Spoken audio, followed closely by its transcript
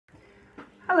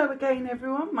Hello again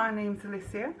everyone, my name's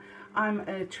Alicia. I'm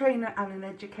a trainer and an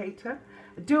educator.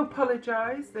 I do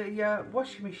apologise, the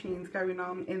washing machine's going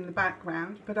on in the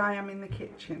background, but I am in the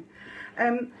kitchen.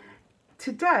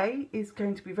 Today is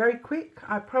going to be very quick.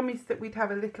 I promised that we'd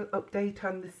have a little update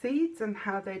on the seeds and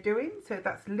how they're doing, so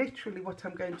that's literally what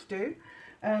I'm going to do.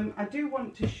 I do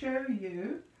want to show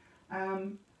you, I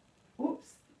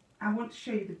want to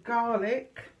show you the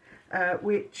garlic,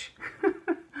 which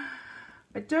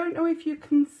I don't know if you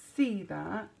can see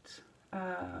that,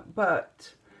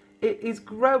 but it is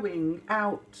growing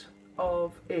out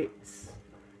of its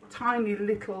tiny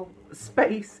little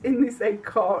space in this egg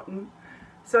carton.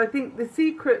 So I think the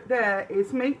secret there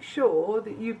is make sure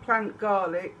that you plant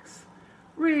garlics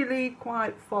really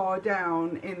quite far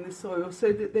down in the soil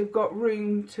so that they've got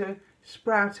room to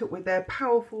sprout up with their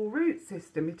powerful root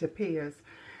system, it appears.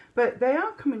 But they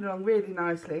are coming along really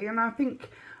nicely, and I think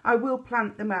I will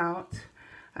plant them out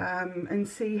and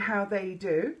see how they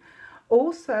do.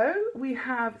 Also, we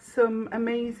have some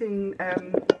amazing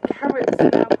carrots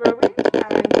now growing,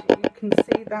 and you can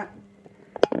see that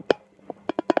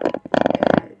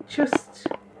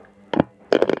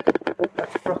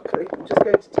that's broccoli. I'm just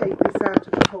going to take this out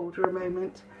of the holder a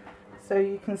moment so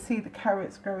you can see the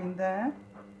carrots growing there.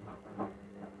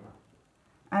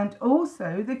 And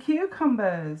also the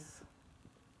cucumbers,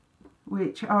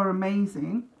 which are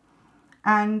amazing.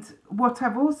 And what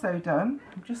I've also done,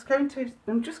 I'm just going to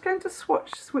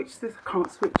switch this. I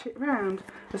can't switch it around.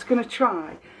 I'm just going to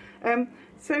try.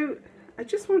 So I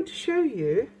just want to show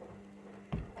you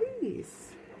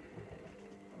these.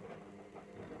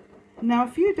 Now, a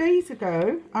few days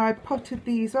ago, I potted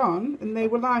these on, and they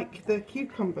were like the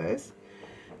cucumbers,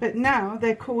 but now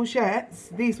they're courgettes.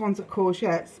 These ones are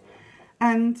courgettes,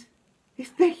 and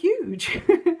they're huge.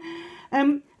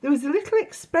 There was a little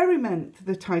experiment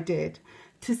that I did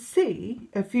to see,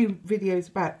 a few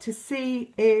videos back, to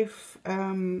see if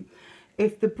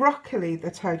the broccoli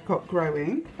that I'd got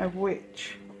growing, of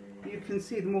which you can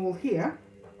see them all here,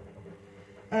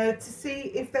 to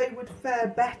see if they would fare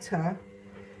better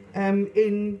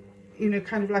in, you know,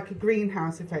 kind of like a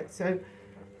greenhouse effect. So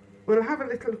we'll have a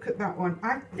little look at that one.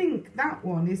 I think that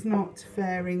one is not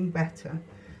faring better.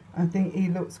 I think he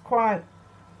looks quite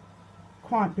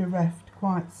bereft,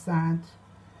 quite sad.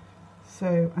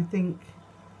 So I think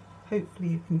hopefully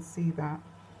you can see that.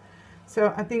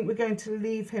 So I think we're going to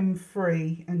leave him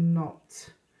free and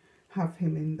not have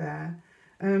him in there.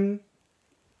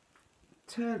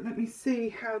 Let me see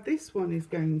how this one is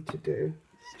going to do.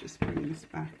 Let's just bring this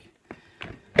back.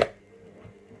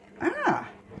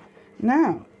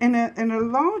 Now in a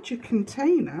larger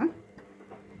container,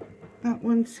 that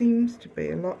one seems to be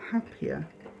a lot happier.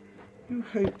 I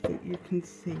hope that you can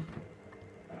see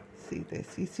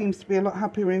this. He seems to be a lot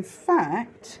happier. In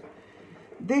fact,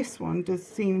 this one does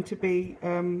seem to be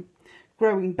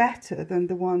growing better than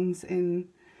the ones in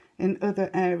other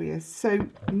areas. So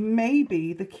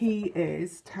maybe the key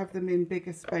is to have them in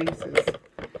bigger spaces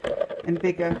and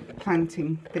bigger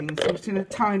planting things, not in a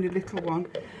tiny little one.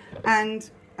 And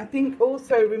I think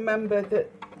also remember that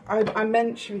I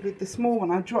mentioned with the small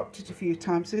one, I dropped it a few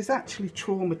times, so it's actually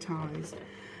traumatized.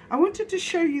 I wanted to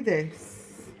show you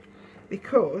this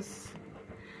because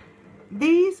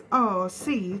these are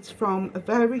seeds from a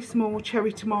very small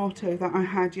cherry tomato that I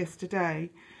had yesterday.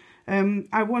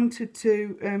 I wanted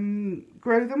to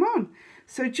grow them on.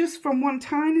 So just from one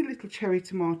tiny little cherry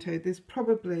tomato, there's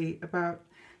probably about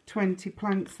 20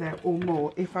 plants there or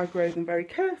more if I grow them very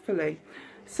carefully.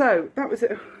 So that was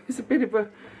it's a bit of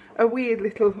a weird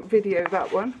little video,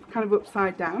 that one, kind of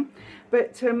upside down.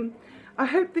 But I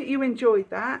hope that you enjoyed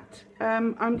that.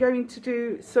 I'm going to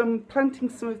do planting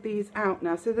some of these out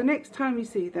now. So the next time you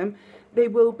see them, they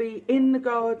will be in the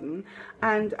garden,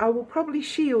 and I will probably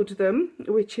shield them,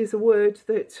 which is a word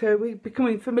that we're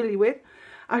becoming familiar with.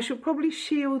 I shall probably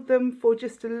shield them for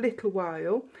just a little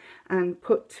while and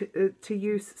put to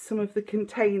use some of the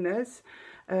containers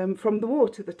from the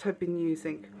water that I've been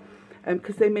using,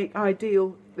 because they make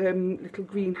ideal little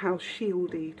greenhouse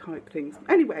shieldy type things.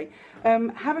 Anyway,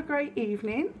 have a great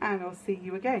evening, and I'll see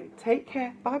you again. Take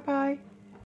care. Bye bye.